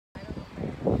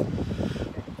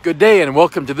Good day and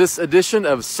welcome to this edition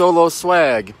of Solo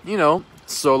Swag. You know,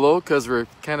 solo because we're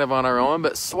kind of on our own,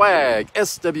 but swag,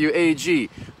 S-W-A-G.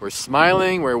 We're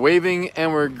smiling, we're waving,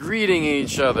 and we're greeting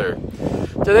each other.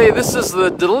 Today, this is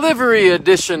the delivery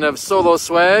edition of Solo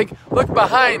Swag. Look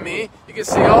behind me, you can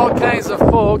see all kinds of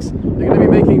folks. They're going to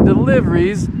be making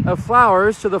deliveries of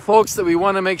flowers to the folks that we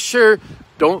want to make sure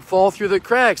don't fall through the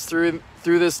cracks through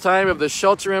this time of the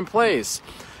shelter in place.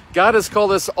 God has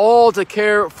called us all to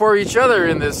care for each other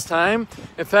in this time.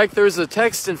 In fact, there's a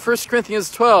text in 1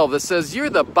 Corinthians 12 that says, you're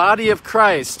the body of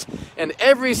Christ, and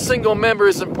every single member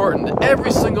is important,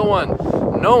 every single one.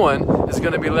 No one is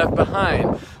going to be left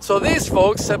behind. So these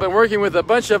folks have been working with a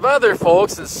bunch of other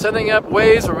folks and setting up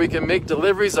ways where we can make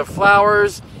deliveries of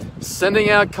flowers, sending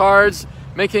out cards,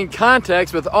 making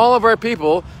contacts with all of our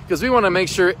people, because we want to make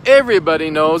sure everybody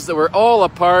knows that we're all a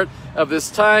part of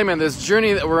this time and this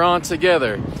journey that we're on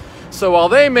together. So while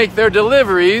they make their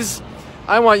deliveries,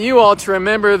 I want you all to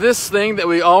remember this thing that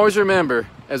we always remember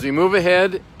as we move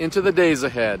ahead into the days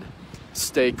ahead.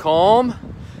 Stay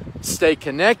calm, stay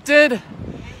connected,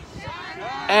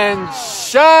 and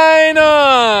shine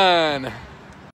on!